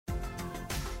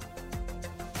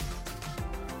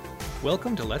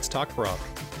Welcome to Let's Talk Brock.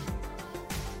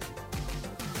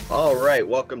 All right,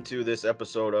 welcome to this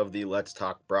episode of the Let's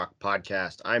Talk Brock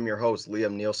podcast. I'm your host,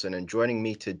 Liam Nielsen, and joining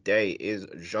me today is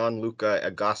Gianluca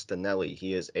Agostinelli.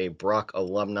 He is a Brock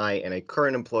alumni and a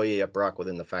current employee at Brock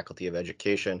within the Faculty of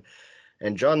Education.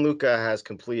 And Gianluca has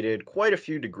completed quite a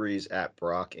few degrees at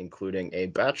Brock, including a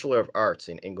Bachelor of Arts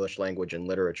in English Language and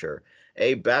Literature,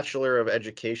 a Bachelor of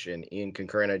Education in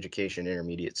Concurrent Education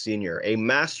Intermediate Senior, a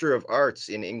Master of Arts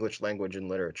in English Language and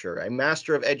Literature, a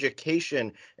Master of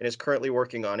Education, and is currently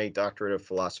working on a Doctorate of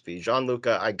Philosophy.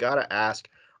 Gianluca, I gotta ask,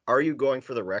 are you going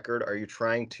for the record? Are you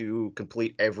trying to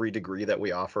complete every degree that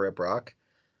we offer at Brock?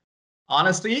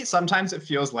 Honestly, sometimes it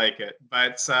feels like it,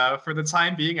 but for the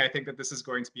time being, I think that this is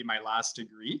going to be my last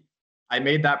degree. I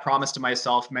made that promise to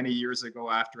myself many years ago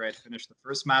after I'd finished the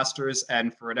first master's,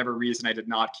 and for whatever reason, I did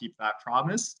not keep that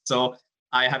promise. So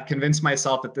I have convinced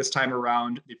myself that this time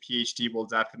around, the PhD will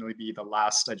definitely be the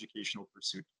last educational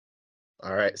pursuit.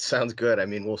 All right, sounds good. I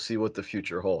mean, we'll see what the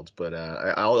future holds, but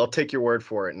I'll take your word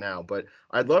for it now. But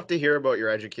I'd love to hear about your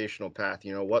educational path.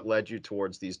 You know, what led you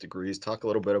towards these degrees? Talk a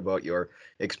little bit about your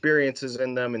experiences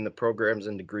in them, in the programs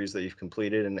and degrees that you've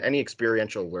completed, and any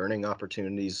experiential learning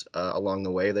opportunities along the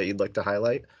way that you'd like to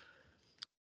highlight.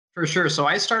 For sure. So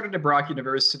I started at Brock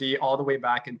University all the way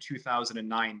back in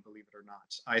 2009, believe it or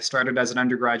not. I started as an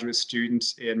undergraduate student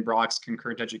in Brock's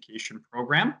concurrent education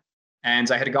program.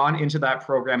 And I had gone into that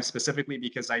program specifically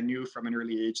because I knew from an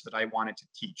early age that I wanted to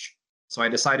teach. So I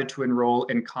decided to enroll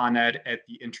in Con Ed at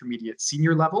the intermediate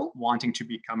senior level, wanting to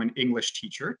become an English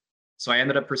teacher. So I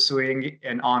ended up pursuing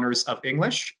an honors of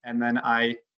English, and then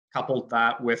I coupled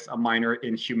that with a minor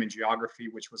in human geography,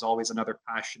 which was always another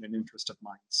passion and interest of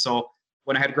mine. So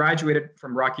when I had graduated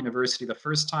from Brock University the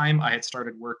first time, I had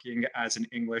started working as an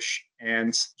English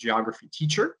and geography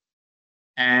teacher.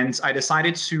 And I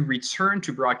decided to return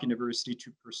to Brock University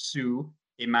to pursue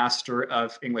a Master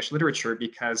of English Literature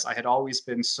because I had always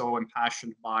been so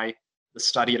impassioned by the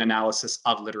study and analysis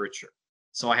of literature.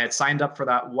 So I had signed up for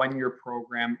that one-year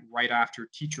program right after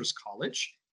Teachers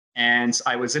College, and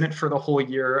I was in it for the whole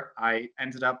year. I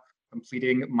ended up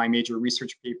completing my major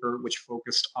research paper, which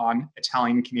focused on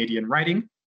Italian Canadian writing.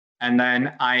 And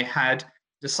then I had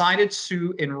decided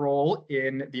to enroll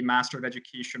in the Master of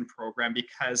Education program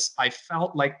because I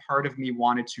felt like part of me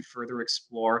wanted to further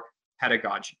explore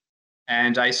pedagogy.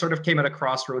 And I sort of came at a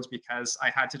crossroads because I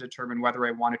had to determine whether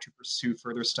I wanted to pursue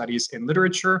further studies in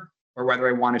literature or whether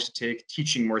I wanted to take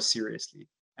teaching more seriously.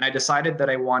 And I decided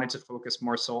that I wanted to focus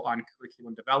more so on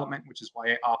curriculum development, which is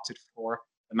why I opted for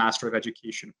the Master of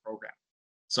Education program.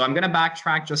 So I'm going to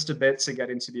backtrack just a bit to get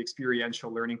into the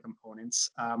experiential learning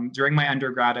components. During my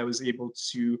undergrad, I was able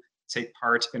to take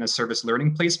part in a service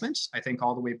learning placement, I think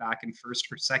all the way back in first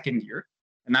or second year.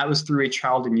 And that was through a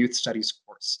child and youth studies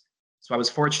course. So I was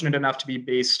fortunate enough to be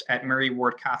based at Mary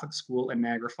Ward Catholic School in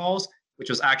Niagara Falls, which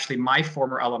was actually my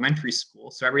former elementary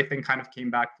school. So everything kind of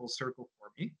came back full circle for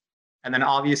me. And then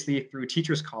obviously through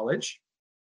Teachers College,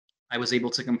 I was able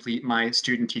to complete my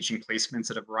student teaching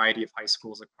placements at a variety of high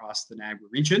schools across the Niagara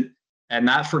region. And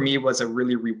that for me was a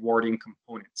really rewarding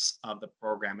component of the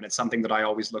program. And it's something that I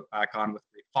always look back on with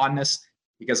great fondness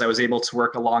because I was able to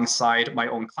work alongside my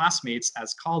own classmates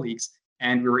as colleagues,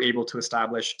 and we were able to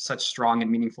establish such strong and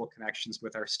meaningful connections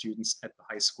with our students at the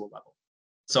high school level.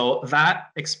 So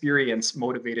that experience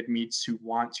motivated me to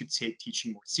want to take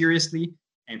teaching more seriously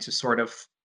and to sort of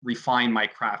refine my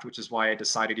craft, which is why I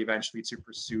decided eventually to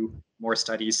pursue more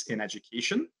studies in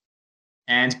education.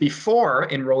 And before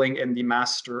enrolling in the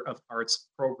Master of Arts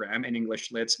program in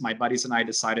English Lit, my buddies and I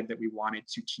decided that we wanted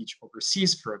to teach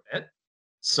overseas for a bit.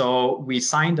 So we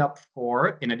signed up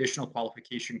for an additional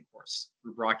qualification course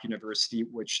through Brock University,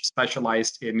 which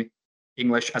specialized in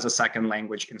English as a second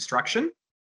language instruction.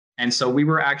 And so we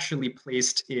were actually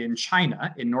placed in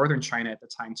China, in northern China at the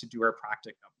time, to do our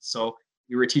practicum. So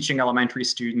we were teaching elementary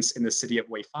students in the city of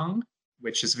Weifang,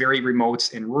 which is very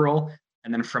remote and rural.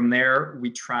 And then from there,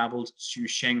 we traveled to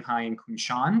Shanghai and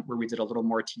Kunshan, where we did a little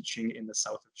more teaching in the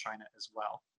south of China as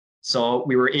well. So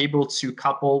we were able to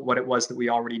couple what it was that we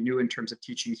already knew in terms of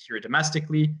teaching here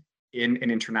domestically in an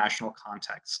international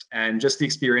context. And just the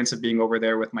experience of being over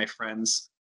there with my friends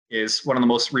is one of the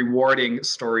most rewarding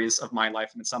stories of my life.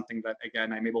 And it's something that,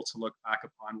 again, I'm able to look back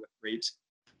upon with great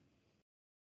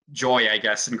joy, I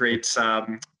guess, and great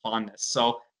fondness.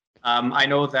 So I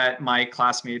know that my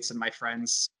classmates and my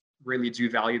friends really do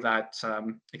value that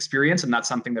experience, and that's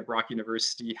something that Brock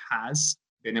University has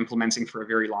been implementing for a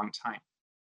very long time.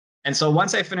 And so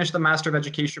once I finished the Master of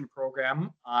Education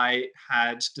program, I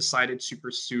had decided to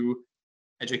pursue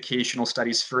educational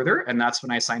studies further, and that's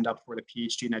when I signed up for the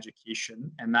PhD in education,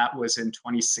 and that was in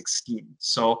 2016.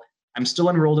 So I'm still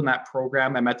enrolled in that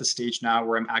program. I'm at the stage now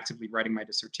where I'm actively writing my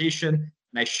dissertation,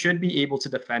 and I should be able to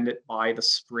defend it by the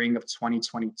spring of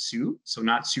 2022, so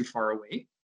not too far away.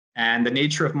 And the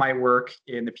nature of my work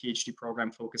in the PhD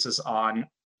program focuses on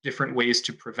different ways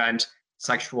to prevent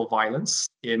sexual violence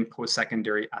in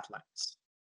post-secondary athletics.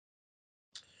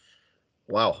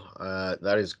 Wow,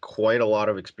 that is quite a lot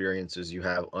of experiences you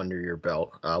have under your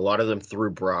belt. A lot of them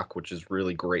through Brock, which is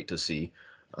really great to see.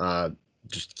 Uh,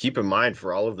 just keep in mind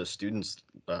for all of the students,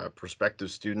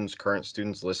 prospective students, current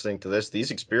students listening to this,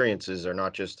 these experiences are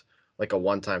not just like a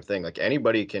one-time thing. Like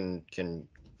anybody can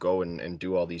go and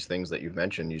do all these things that you've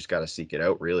mentioned. You just got to seek it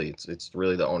out. Really, it's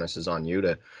really the onus is on you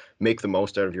to make the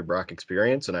most out of your Brock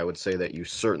experience, and I would say that you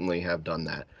certainly have done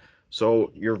that.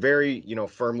 So you're very,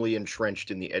 firmly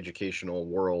entrenched in the educational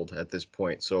world at this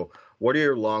point. So what are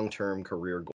your long-term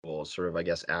career goals, sort of, I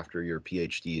guess, after your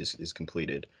PhD is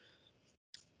completed?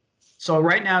 So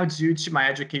right now, due to my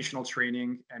educational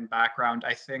training and background,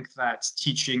 I think that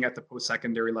teaching at the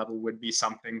post-secondary level would be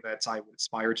something that I would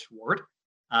aspire toward.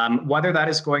 Whether that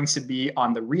is going to be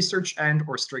on the research end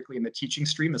or strictly in the teaching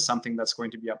stream is something that's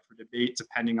going to be up for debate,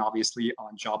 depending obviously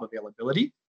on job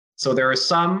availability. So there are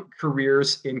some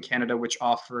careers in Canada which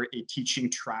offer a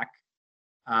teaching track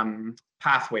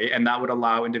pathway, and that would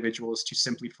allow individuals to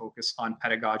simply focus on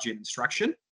pedagogy and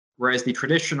instruction. Whereas the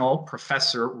traditional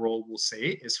professor role, we'll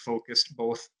say, is focused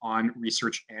both on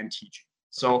research and teaching.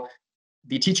 So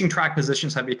the teaching track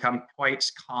positions have become quite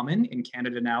common in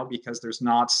Canada now because there's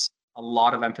not a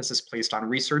lot of emphasis placed on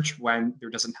research when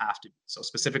there doesn't have to be. So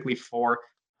specifically for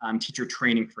teacher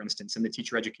training, for instance, in the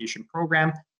teacher education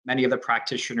program, many of the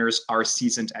practitioners are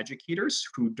seasoned educators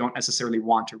who don't necessarily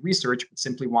want to research, but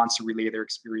simply want to relay their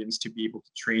experience to be able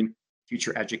to train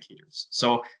future educators.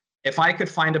 So if I could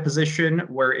find a position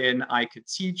wherein I could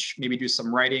teach, maybe do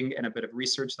some writing and a bit of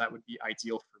research, that would be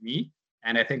ideal for me.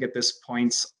 And I think at this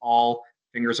point, all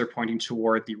fingers are pointing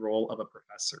toward the role of a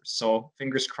professor. So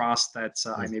fingers crossed that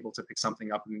I'm able to pick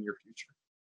something up in the near future.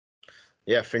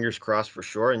 Yeah, fingers crossed for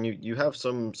sure. And you have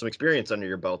some experience under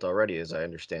your belt already, as I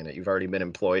understand it. You've already been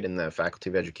employed in the Faculty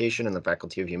of Education and the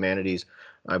Faculty of Humanities,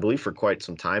 I believe, for quite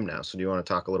some time now. So do you want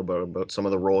to talk a little bit about some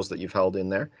of the roles that you've held in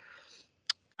there?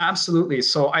 Absolutely.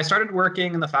 So I started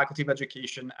working in the Faculty of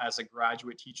Education as a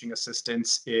graduate teaching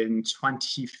assistant in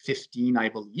 2015, I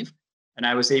believe. And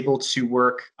I was able to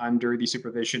work under the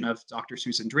supervision of Dr.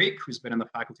 Susan Drake, who's been in the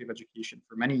Faculty of Education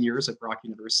for many years at Brock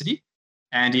University.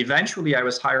 And eventually I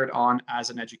was hired on as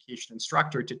an education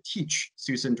instructor to teach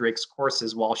Susan Drake's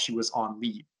courses while she was on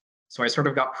leave. So I sort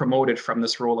of got promoted from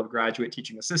this role of graduate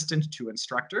teaching assistant to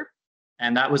instructor.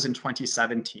 And that was in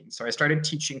 2017. So I started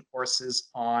teaching courses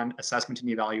on assessment and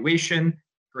evaluation,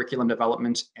 curriculum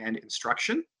development, and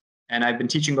instruction. And I've been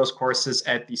teaching those courses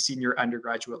at the senior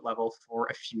undergraduate level for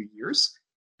a few years.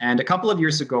 And a couple of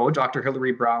years ago, Dr.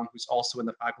 Hilary Brown, who's also in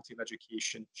the Faculty of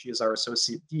Education, she is our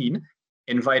associate dean,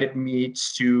 invited me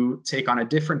to take on a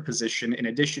different position in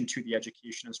addition to the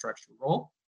education instructor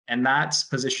role. And that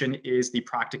position is the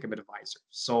practicum advisor.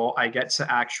 So I get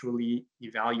to actually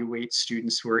evaluate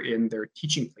students who are in their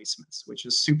teaching placements, which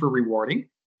is super rewarding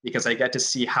because I get to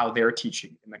see how they're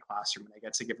teaching in the classroom and I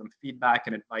get to give them feedback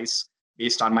and advice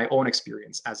based on my own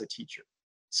experience as a teacher.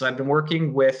 So I've been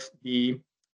working with the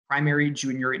primary,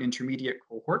 junior, and intermediate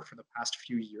cohort for the past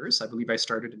few years. I believe I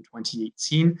started in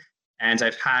 2018, and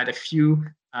I've had a few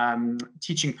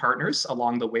teaching partners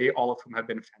along the way, all of whom have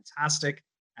been fantastic.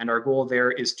 And our goal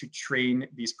there is to train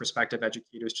these prospective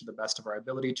educators to the best of our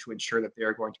ability to ensure that they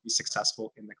are going to be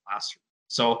successful in the classroom.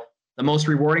 So the most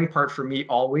rewarding part for me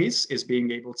always is being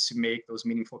able to make those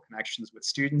meaningful connections with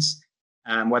students,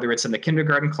 whether it's in the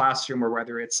kindergarten classroom or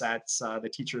whether it's at the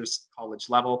teacher's college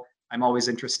level. I'm always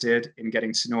interested in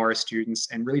getting to know our students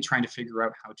and really trying to figure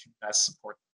out how to best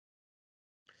support them.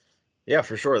 Yeah,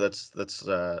 for sure. That's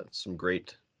some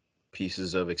great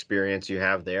pieces of experience you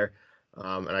have there.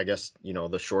 And I guess,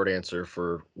 the short answer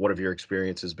for what have your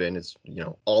experiences been is,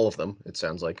 all of them. It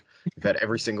sounds like you've had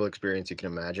every single experience you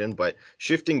can imagine, but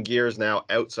shifting gears now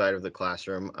outside of the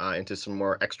classroom into some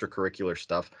more extracurricular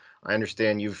stuff. I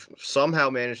understand you've somehow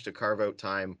managed to carve out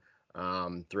time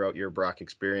throughout your Brock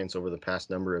experience over the past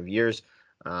number of years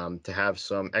to have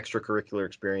some extracurricular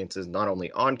experiences, not only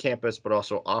on campus, but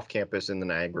also off campus in the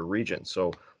Niagara region.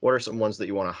 So what are some ones that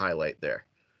you want to highlight there?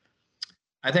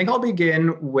 I think I'll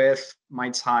begin with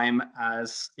my time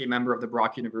as a member of the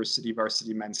Brock University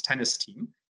varsity men's tennis team.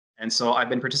 And so I've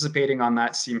been participating on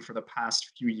that team for the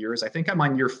past few years. I think I'm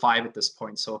on year 5 at this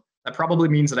point. So that probably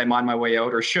means that I'm on my way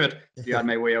out or should be on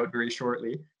my way out very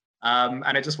shortly. And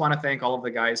I just want to thank all of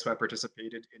the guys who have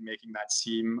participated in making that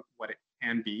team what it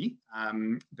can be.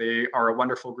 They are a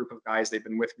wonderful group of guys. They've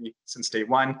been with me since day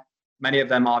one. Many of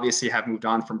them obviously have moved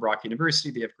on from Brock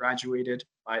University. They have graduated,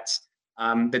 but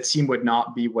the team would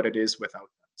not be what it is without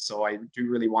them. So I do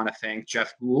really want to thank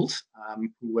Jeff Gould,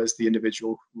 who was the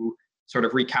individual who sort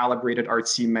of recalibrated our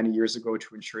team many years ago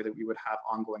to ensure that we would have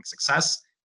ongoing success.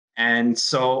 And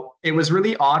so it was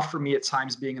really odd for me at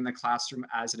times being in the classroom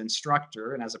as an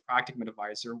instructor and as a practicum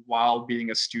advisor while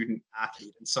being a student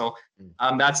athlete. And so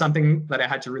that's something that I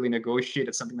had to really negotiate.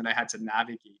 It's something that I had to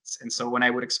navigate. And so when I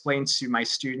would explain to my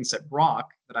students at Brock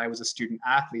that I was a student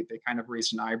athlete, they kind of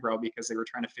raised an eyebrow because they were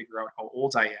trying to figure out how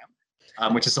old I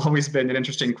am, which has always been an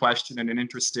interesting question and an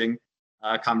interesting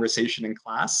conversation in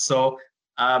class. So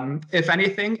if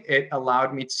anything, it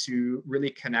allowed me to really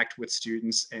connect with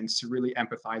students and to really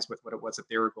empathize with what it was that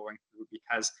they were going through,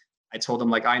 because I told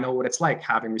them, like, I know what it's like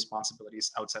having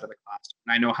responsibilities outside of the classroom.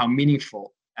 And I know how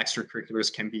meaningful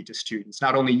extracurriculars can be to students,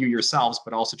 not only you yourselves,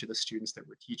 but also to the students that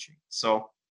we're teaching. So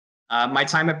my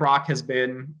time at Brock has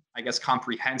been, I guess,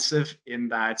 comprehensive in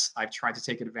that I've tried to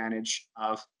take advantage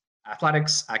of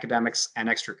athletics, academics, and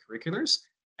extracurriculars.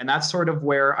 And that's sort of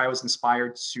where I was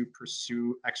inspired to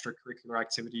pursue extracurricular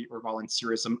activity or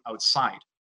volunteerism outside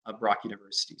of Brock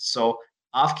University. So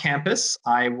off campus,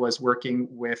 I was working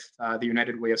with the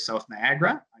United Way of South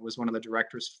Niagara. I was one of the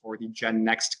directors for the Gen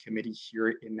Next committee here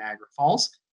in Niagara Falls.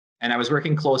 And I was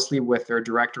working closely with their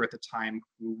director at the time,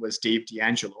 who was Dave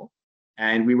D'Angelo.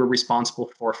 And we were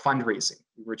responsible for fundraising.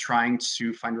 We were trying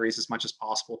to fundraise as much as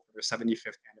possible for their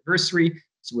 75th anniversary.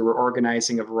 So we were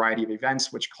organizing a variety of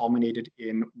events, which culminated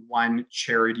in one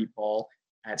charity ball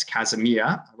at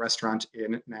Casamia, a restaurant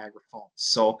in Niagara Falls.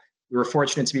 So we were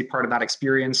fortunate to be part of that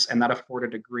experience, and that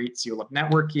afforded a great deal of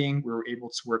networking. We were able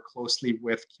to work closely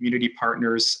with community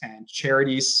partners and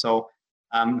charities. So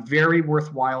very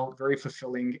worthwhile, very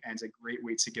fulfilling, and a great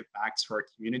way to give back to our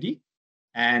community.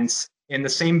 And in the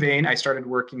same vein, I started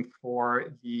working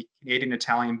for the Canadian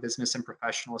Italian Business and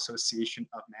Professional Association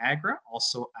of Niagara,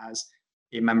 also as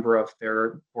a member of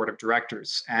their board of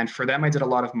directors. And for them, I did a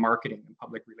lot of marketing and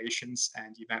public relations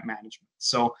and event management.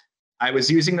 So I was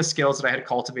using the skills that I had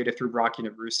cultivated through Brock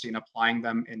University and applying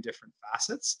them in different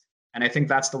facets. And I think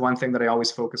that's the one thing that I always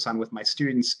focus on with my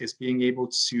students, is being able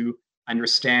to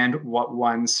understand what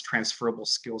one's transferable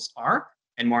skills are,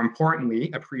 and more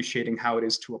importantly, appreciating how it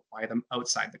is to apply them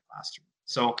outside the classroom.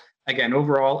 So again,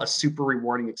 overall, a super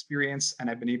rewarding experience, and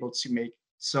I've been able to make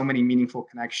so many meaningful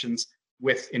connections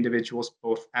with individuals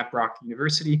both at Brock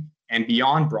University and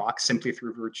beyond Brock, simply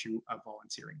through virtue of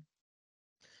volunteering.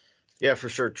 Yeah, for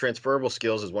sure. Transferable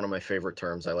skills is one of my favorite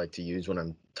terms I like to use when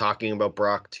I'm talking about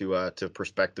Brock to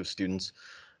prospective students.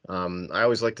 I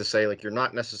always like to say, like, you're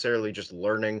not necessarily just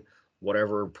learning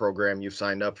whatever program you've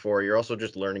signed up for. You're also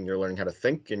just learning. You're learning how to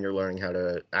think, and you're learning how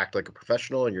to act like a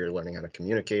professional, and you're learning how to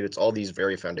communicate. It's all these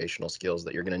very foundational skills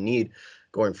that you're going to need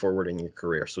going forward in your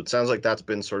career. So it sounds like that's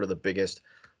been sort of the biggest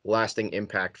lasting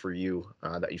impact for you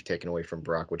that you've taken away from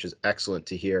Brock, which is excellent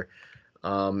to hear.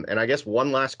 And I guess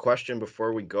one last question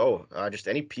before we go, just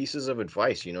any pieces of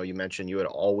advice. You mentioned you had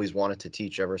always wanted to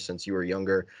teach ever since you were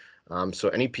younger. So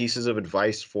any pieces of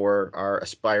advice for our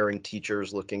aspiring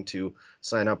teachers looking to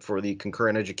sign up for the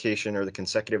concurrent education or the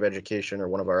consecutive education or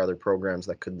one of our other programs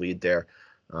that could lead there,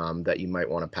 that you might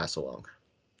want to pass along?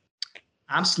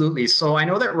 Absolutely. So I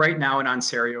know that right now in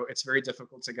Ontario, it's very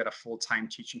difficult to get a full-time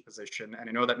teaching position. And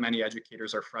I know that many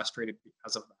educators are frustrated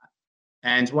because of that.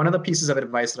 And one of the pieces of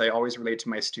advice that I always relate to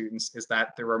my students is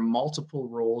that there are multiple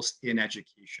roles in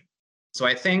education. So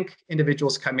I think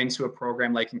individuals come into a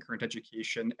program like concurrent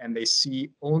education and they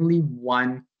see only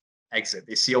one exit.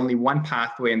 They see only one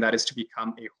pathway, and that is to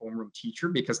become a homeroom teacher,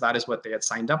 because that is what they had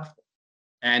signed up for.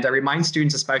 And I remind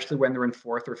students, especially when they're in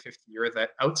fourth or fifth year, that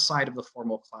outside of the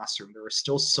formal classroom, there are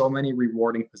still so many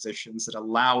rewarding positions that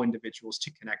allow individuals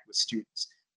to connect with students.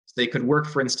 So they could work,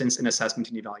 for instance, in assessment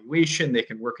and evaluation, they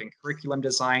can work in curriculum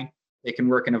design, they can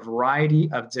work in a variety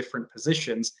of different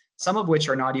positions, some of which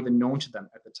are not even known to them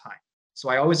at the time. So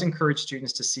I always encourage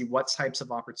students to see what types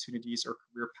of opportunities or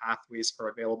career pathways are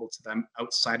available to them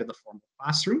outside of the formal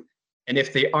classroom. And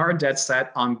if they are dead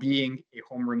set on being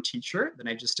a homeroom teacher, then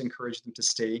I just encourage them to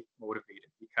stay motivated,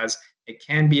 because it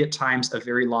can be at times a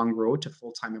very long road to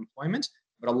full-time employment.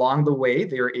 But along the way,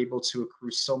 they are able to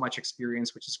accrue so much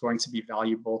experience, which is going to be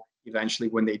valuable eventually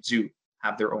when they do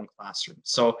have their own classroom.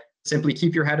 So simply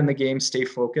keep your head in the game, stay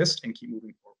focused, and keep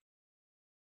moving forward.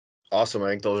 Awesome. I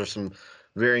think those are some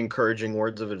very encouraging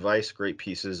words of advice, great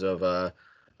pieces of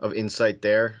insight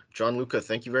there. Gianluca,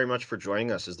 thank you very much for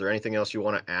joining us. Is there anything else you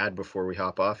want to add before we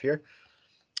hop off here?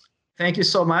 Thank you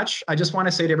so much. I just want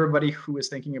to say to everybody who is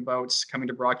thinking about coming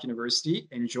to Brock University,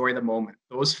 enjoy the moment.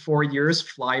 Those 4 years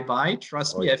fly by.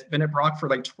 Trust me, I've been at Brock for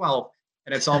like 12,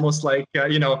 and it's almost like,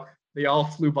 they all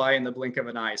flew by in the blink of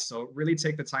an eye. So really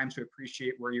take the time to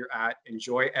appreciate where you're at.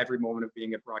 Enjoy every moment of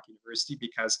being at Brock University,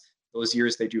 because those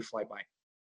years, they do fly by.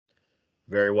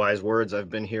 Very wise words. I've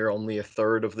been here only a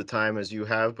third of the time as you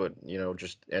have, but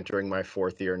just entering my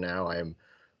fourth year now, I am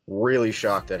really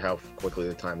shocked at how quickly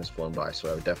the time has flown by. So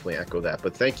I would definitely echo that.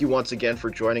 But thank you once again for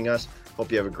joining us.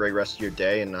 Hope you have a great rest of your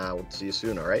day, and we'll see you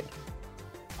soon. All right.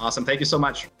 Awesome. Thank you so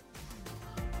much.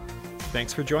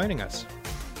 Thanks for joining us.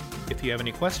 If you have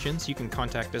any questions, you can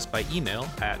contact us by email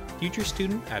at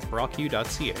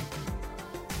futurestudent@brocku.ca.